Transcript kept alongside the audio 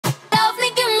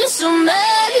so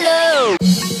mellow.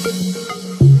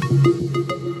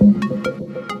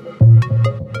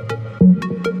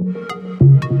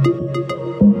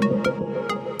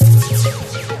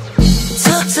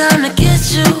 Took time to get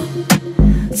you,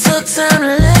 took time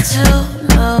to let you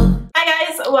know. Hi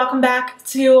guys, welcome back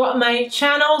to my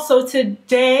channel. So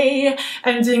today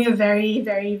I'm doing a very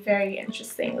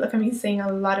interesting, look at me saying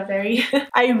a lot of very.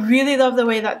 I really love the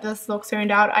way that this look turned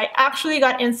out. I actually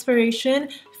got inspiration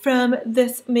from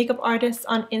this makeup artist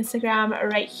on Instagram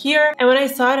right here, and when I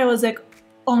saw it I was like,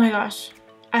 oh my gosh,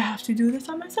 I have to do this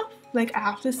on myself. Like, I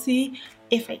have to see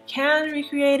if I can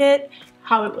recreate it,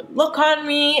 how it would look on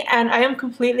me, and I am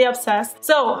completely obsessed.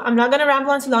 So I'm not gonna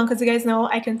ramble on too long because you guys know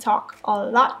I can talk a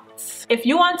lot. If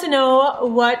you want to know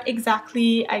what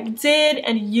exactly I did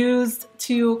and used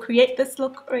to create this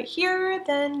look right here,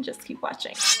 then just keep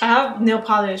watching. I have nail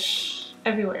polish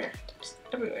everywhere, just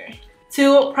everywhere.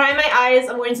 To prime my eyes,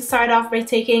 I'm going to start off by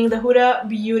taking the Huda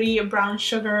Beauty Brown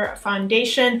Sugar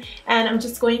Foundation, and I'm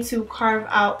just going to carve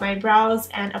out my brows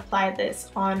and apply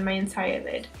this on my entire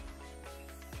lid.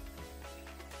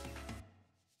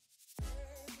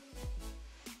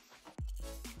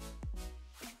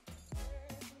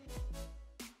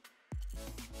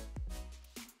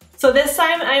 So this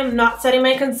time I am not setting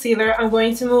my concealer. I'm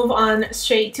going to move on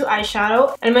straight to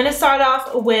eyeshadow. I'm going to start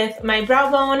off with my brow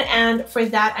bone, and for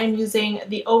that I'm using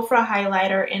the Ofra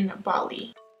highlighter in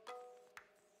Bali.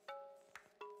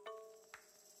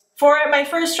 For my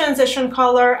first transition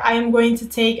color, I am going to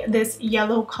take this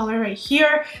yellow color right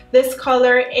here. This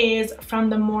color is from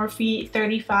the Morphe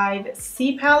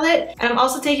 35C palette. And I'm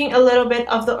also taking a little bit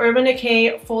of the Urban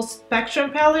Decay Full Spectrum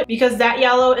palette because that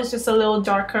yellow is just a little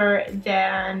darker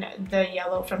than the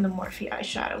yellow from the Morphe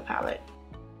eyeshadow palette.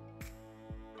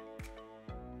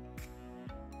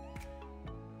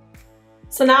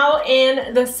 So now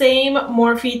in the same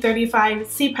Morphe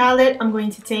 35C palette, I'm going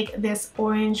to take this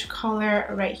orange color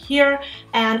right here,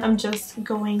 and I'm just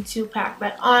going to pack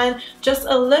that on just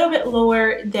a little bit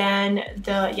lower than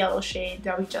the yellow shade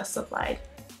that we just applied.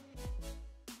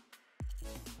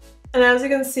 And as you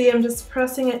can see, I'm just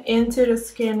pressing it into the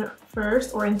skin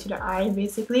first, or into the eye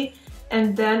basically,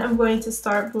 and then I'm going to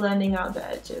start blending out the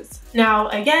edges. Now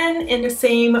again, in the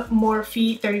same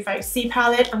Morphe 35C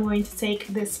palette, I'm going to take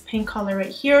this pink color right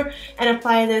here and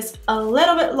apply this a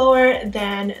little bit lower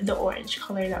than the orange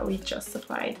color that we just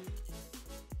applied.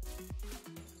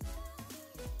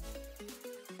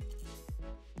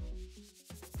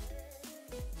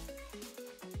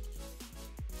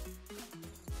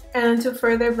 And to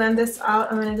further blend this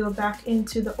out, I'm going to go back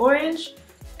into the orange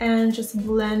and just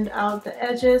blend out the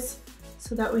edges,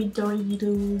 so that we don't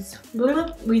lose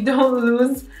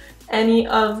any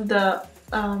of the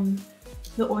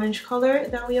orange color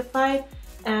that we applied,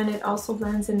 and it also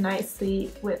blends in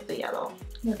nicely with the yellow.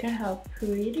 Look at how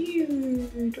pretty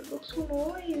it looks,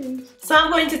 so nice. So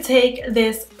I'm going to take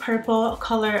this purple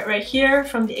color right here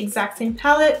from the exact same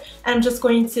palette, and I'm just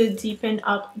going to deepen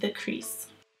up the crease.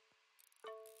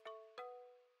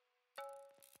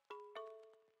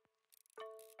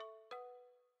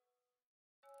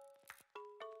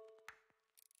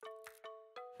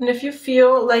 And if you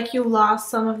feel like you lost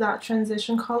some of that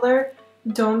transition color,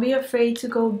 don't be afraid to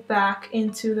go back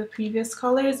into the previous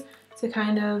colors to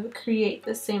kind of create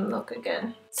the same look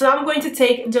again. So I'm going to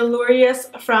take Delirious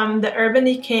from the Urban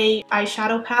Decay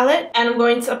eyeshadow palette, and I'm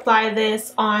going to apply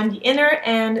this on the inner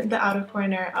and the outer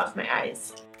corner of my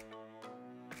eyes.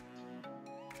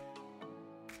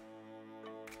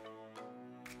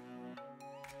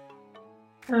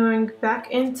 I'm going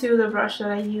back into the brush that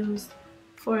I used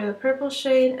for the purple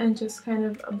shade and just kind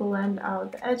of blend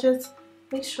out the edges.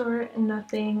 Make sure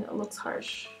nothing looks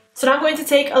harsh. So now I'm going to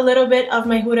take a little bit of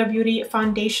my Huda Beauty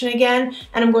foundation again,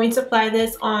 and I'm going to apply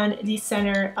this on the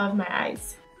center of my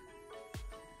eyes.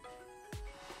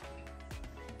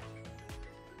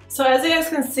 So as you guys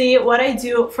can see, what I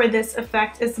do for this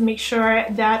effect is make sure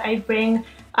that I bring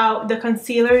out the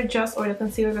concealer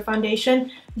the foundation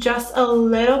just a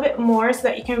little bit more, so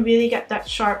that you can really get that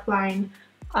sharp line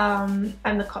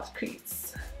and the cut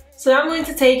crease. So now I'm going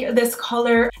to take this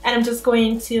color and I'm just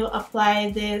going to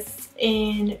apply this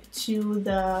into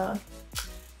the,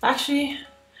 actually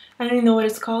I don't even know what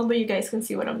it's called, but you guys can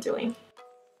see what I'm doing.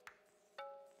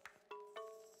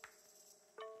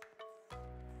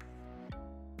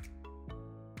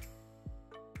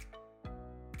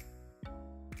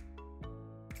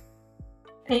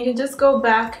 And you can just go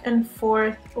back and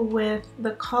forth with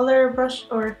the color brush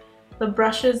or the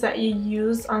brushes that you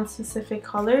use on specific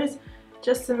colors,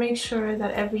 just to make sure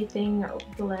that everything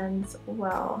blends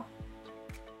well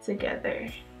together.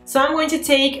 So I'm going to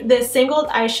take this single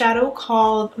eyeshadow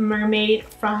called Mermaid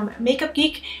from Makeup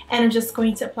Geek, and I'm just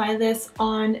going to apply this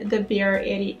on the bare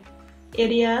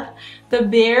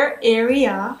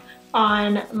area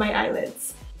on my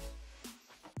eyelids.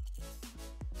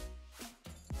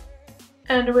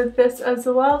 And with this as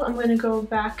well, I'm going to go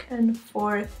back and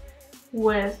forth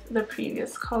with the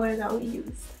previous color that we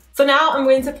used. So now I'm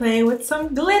going to play with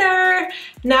some glitter.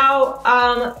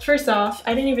 Now, first off,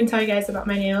 I didn't even tell you guys about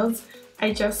my nails.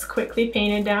 I just quickly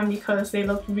painted them because they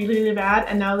looked really, really bad,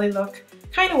 and now they look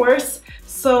kind of worse.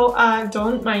 So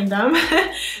don't mind them.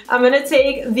 I'm gonna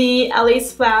take the LA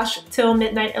Splash Till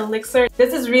Midnight Elixir.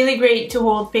 This is really great to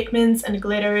hold pigments and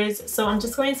glitters. So I'm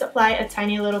just going to apply a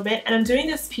tiny little bit, and I'm doing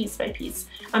this piece by piece.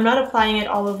 I'm not applying it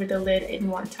all over the lid in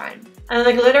one time. And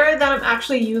the glitter that I'm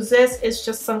actually using is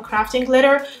just some crafting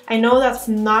glitter. I know that's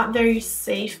not very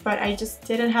safe, but I just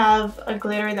didn't have a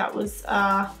glitter that was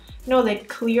you know, like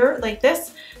clear like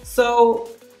this. So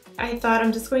I thought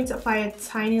I'm just going to apply a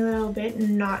tiny little bit,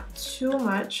 not too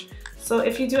much. So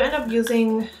if you do end up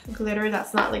using glitter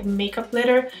that's not like makeup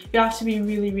glitter, you have to be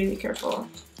really, really careful.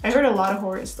 I heard a lot of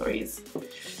horror stories.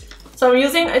 So I'm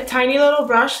using a tiny little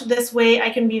brush. This way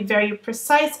I can be very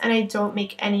precise and I don't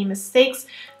make any mistakes.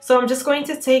 So I'm just going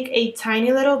to take a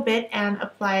tiny little bit and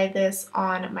apply this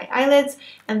on my eyelids,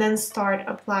 and then start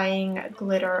applying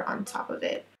glitter on top of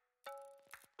it.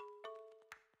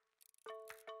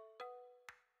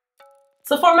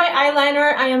 So for my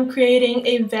eyeliner, I am creating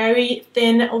a very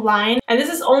thin line, and this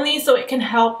is only so it can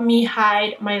help me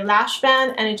hide my lash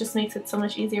band, and it just makes it so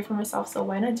much easier for myself, so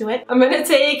why not do it? I'm going to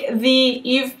take the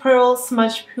Eve Pearl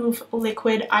Smudge Proof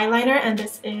Liquid Eyeliner, and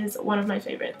this is one of my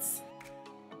favorites.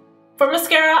 For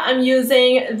mascara, I'm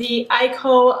using the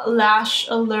Ico Lash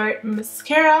Alert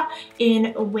Mascara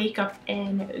in Wake Up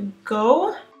and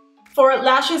Go. For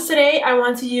lashes today, I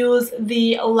want to use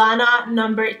the Lana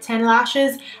number 10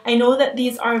 lashes. I know that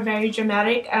these are very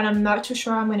dramatic, and I'm not too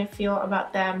sure how I'm going to feel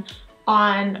about them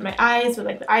on my eyes with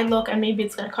like the eye look, and maybe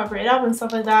it's going to cover it up and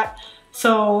stuff like that.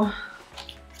 So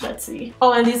let's see.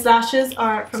 Oh, and these lashes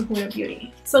are from Huda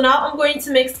Beauty. So now I'm going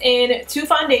to mix in two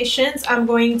foundations. I'm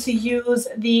going to use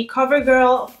the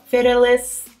Covergirl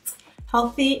Vitalist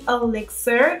Healthy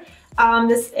Elixir.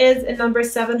 This is in number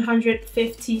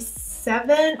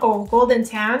 757. Oh, golden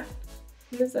tan.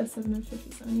 What is that?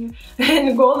 757 here.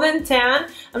 And golden tan.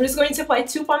 I'm just going to apply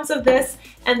 2 pumps of this,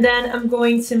 and then I'm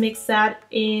going to mix that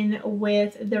in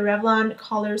with the Revlon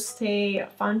Colorstay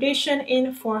foundation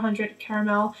in 400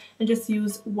 caramel, and just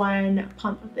use 1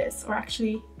 pump of this, or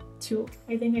actually 2.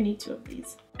 I think I need 2 of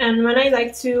these. And when I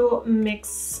like to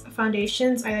mix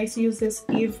foundations, I like to use this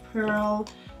Eve Pearl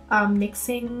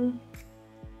mixing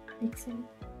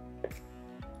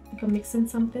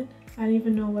something. I don't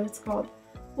even know what it's called.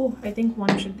 Oh, I think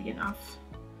 1 should be enough.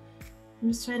 I'm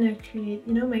just trying to create,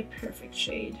 you know, my perfect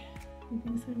shade. You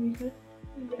think this would be good?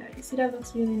 Yeah, you see that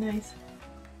looks really nice.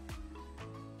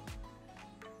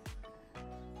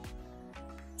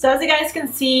 So as you guys can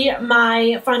see,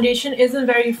 my foundation isn't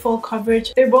very full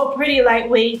coverage. They're both pretty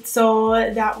lightweight, so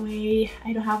that way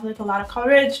I don't have like a lot of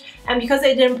coverage. And because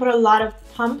I didn't put a lot of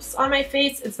pumps on my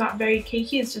face, it's not very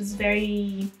cakey, it's just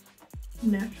very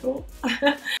natural.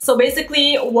 So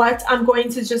basically what I'm going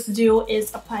to just do is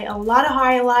apply a lot of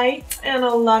highlight and a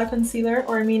lot of concealer,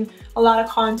 or I mean a lot of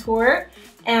contour,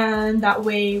 and that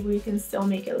way we can still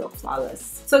make it look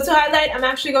flawless. So to highlight, I'm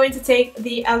actually going to take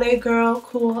the LA Girl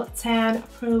Cool Tan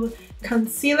Pro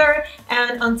Concealer,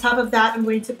 and on top of that I'm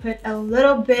going to put a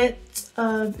little bit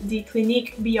of the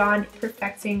Clinique Beyond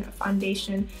Perfecting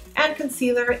Foundation and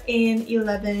Concealer in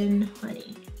 11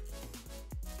 Honey.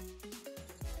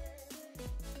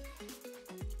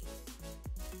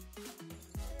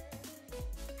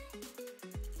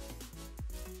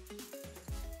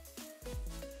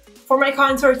 For my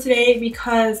contour today,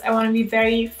 because I want to be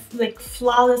very like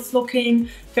flawless looking,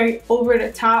 very over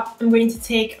the top, I'm going to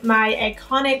take my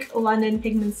iconic London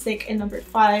Pigment Stick in number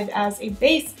 5 as a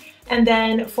base, and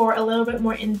then for a little bit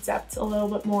more in depth, a little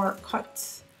bit more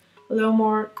cut, a little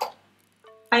more,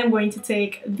 I'm going to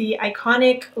take the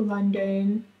iconic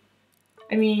London,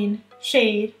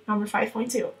 shade number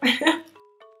 5.2.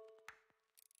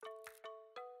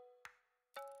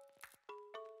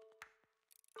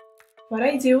 What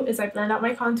I do is I blend out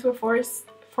my contour first,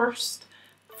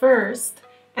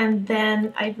 and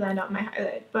then I blend out my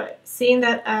highlight. But seeing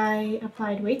that I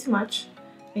applied way too much,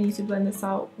 I need to blend this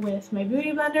out with my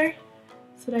beauty blender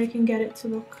so that I can get it to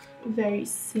look very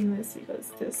seamless,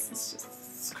 because this is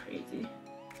just crazy.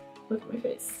 Look at my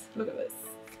face. Look at this.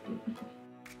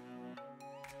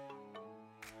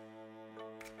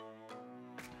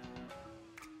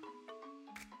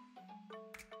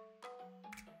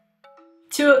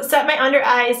 To set my under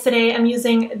eyes today, I'm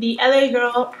using the LA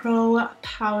Girl Pro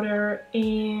Powder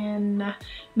in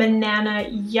Banana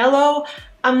Yellow.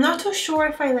 I'm not too sure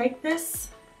if I like this.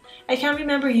 I can't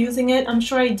remember using it. I'm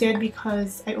sure I did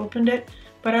because I opened it,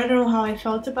 but I don't know how I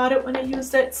felt about it when I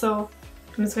used it, so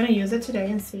I'm just gonna use it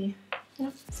today and see.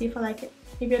 Yeah, see if I like it.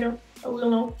 Maybe I don't. I will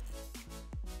know.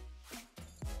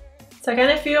 So I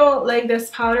kind of feel like this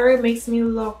powder makes me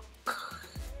look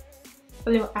a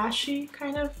little ashy,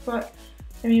 kind of, but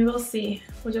I mean, we'll see.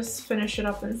 We'll just finish it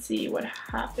up and see what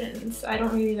happens. I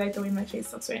don't really like the way my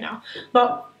face looks right now,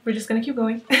 but we're just gonna keep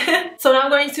going. So now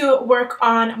I'm going to work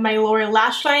on my lower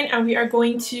lash line, and we are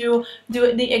going to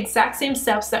do the exact same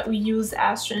steps that we use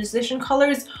as transition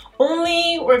colors,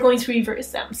 only we're going to reverse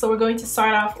them. So we're going to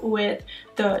start off with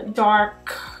the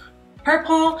dark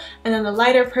purple, and then the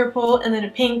lighter purple, and then the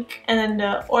pink, and then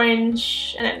the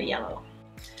orange, and then the yellow.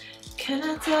 Can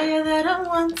I tell you that I'm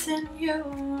wanting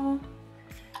you?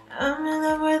 I'm in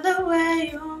love with the way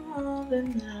you move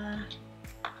and that.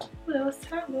 That was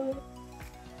terrible.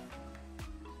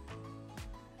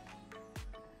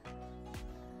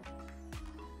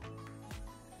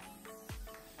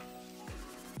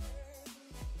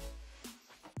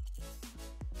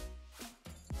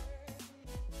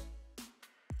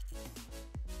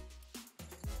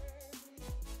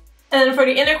 And then for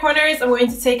the inner corners, I'm going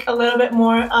to take a little bit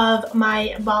more of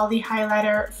my Blvd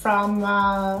highlighter from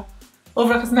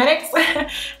Over Cosmetics, and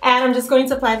I'm just going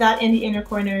to apply that in the inner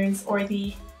corners, or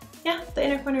the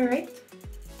inner corner, right?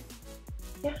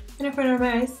 Yeah, inner corner of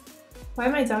my eyes. Why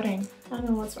am I doubting? I don't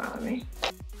know what's wrong with me.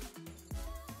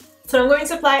 So I'm going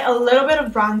to apply a little bit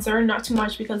of bronzer, not too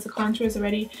much because the contour is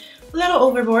already a little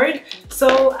overboard.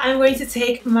 So I'm going to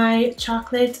take my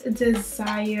Chocolate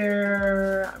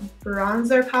Desire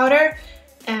bronzer powder,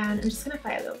 and I'm just going to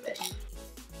apply a little bit.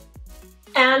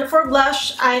 And for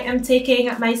blush, I am taking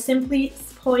my Simply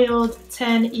Spoiled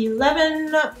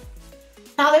 1011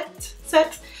 palette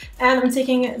set, and I'm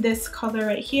taking this color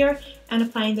right here and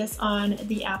applying this on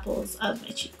the apples of my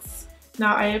cheeks.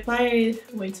 Now I apply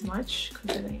way too much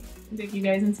because you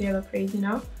guys can see I look crazy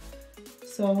now.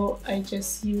 So I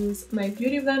just use my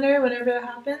beauty blender whenever that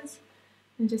happens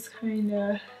and just kind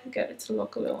of get it to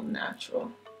look a little natural.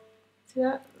 See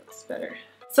that? Looks better.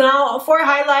 So now for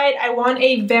highlight, I want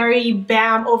a very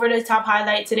bam over the top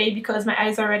highlight today because my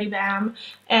eyes are already bam,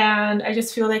 and I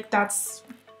just feel like that's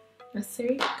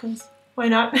necessary because why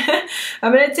not?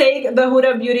 I'm gonna take the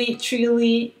Huda Beauty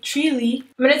Treely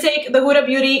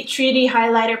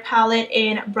highlighter palette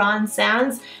in Bronze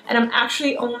Sands, and I'm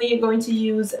actually only going to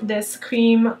use this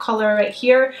cream color right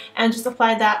here and just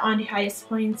apply that on the highest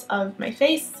points of my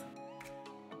face.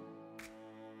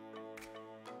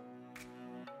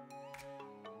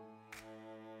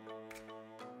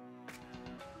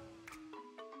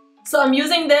 So I'm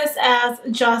using this as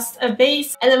just a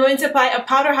base, and I'm going to apply a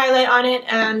powder highlight on it,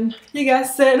 and you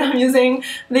guessed it, I'm using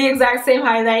the exact same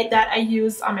highlight that I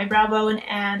used on my brow bone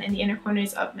and in the inner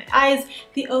corners of my eyes,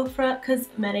 the Over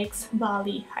Cosmetics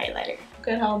Blvd highlighter. Look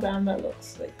at how brown that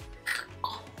looks like.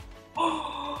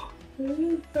 Oh,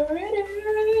 pretty.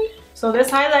 So this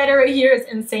highlighter right here is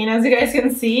insane, as you guys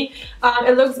can see.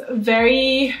 It looks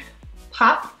very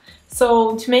pop,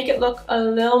 so to make it look a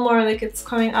little more like it's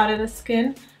coming out of the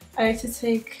skin, I like to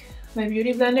take my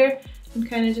beauty blender and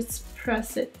kind of just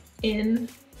press it in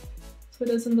so it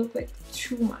doesn't look like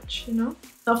too much, you know?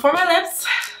 Now for my lips,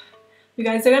 you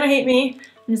guys are gonna hate me.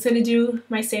 I'm just gonna do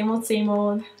my same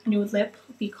old nude lip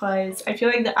because I feel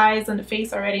like the eyes and the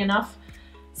face are already enough.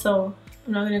 So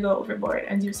I'm not gonna go overboard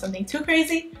and do something too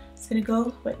crazy. I'm just gonna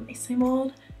go with my same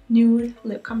old nude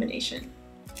lip combination.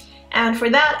 And for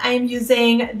that, I'm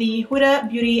using the Huda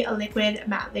Beauty Liquid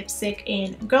Matte Lipstick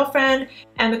in Girlfriend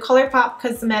and the Colorpop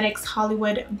Cosmetics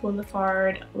Hollywood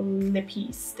Boulevard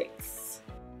Lippie Stix.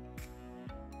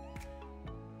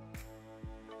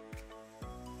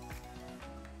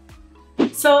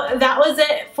 So that was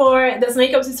it for this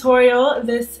makeup tutorial.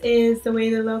 This is the way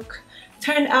the look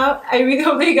turned out. I really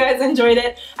hope you guys enjoyed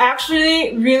it. I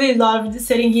actually really loved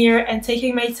sitting here and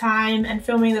taking my time and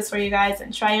filming this for you guys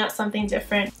and trying out something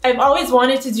different. I've always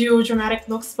wanted to do dramatic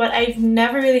looks, but I've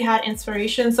never really had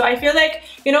inspiration. So I feel like,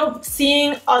 you know,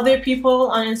 seeing other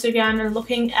people on Instagram and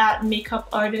looking at makeup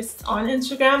artists on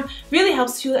Instagram really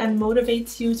helps you and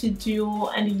motivates you to do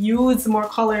and use more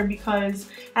color, because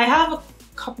I have a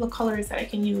couple of colors that I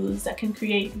can use that can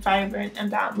create vibrant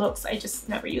and bad looks. I just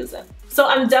never use it. So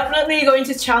I'm definitely going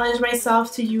to challenge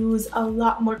myself to use a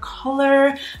lot more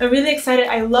color. I'm really excited.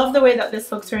 I love the way that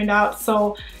this look turned out.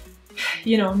 So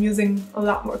you know, I'm using a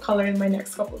lot more color in my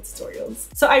next couple of tutorials.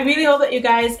 So I really hope that you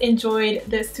guys enjoyed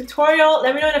this tutorial.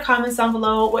 Let me know in the comments down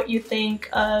below what you think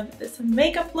of this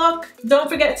makeup look. Don't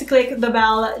forget to click the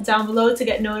bell down below to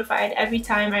get notified every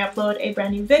time I upload a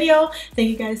brand new video. Thank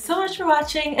you guys so much for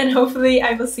watching, and hopefully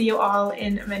I will see you all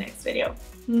in my next video.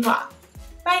 Mwah.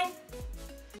 Bye!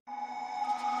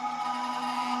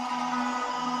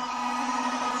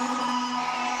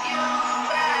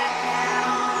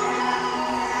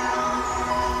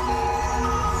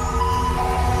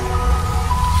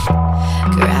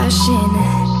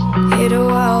 Crashing, hit a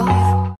wall.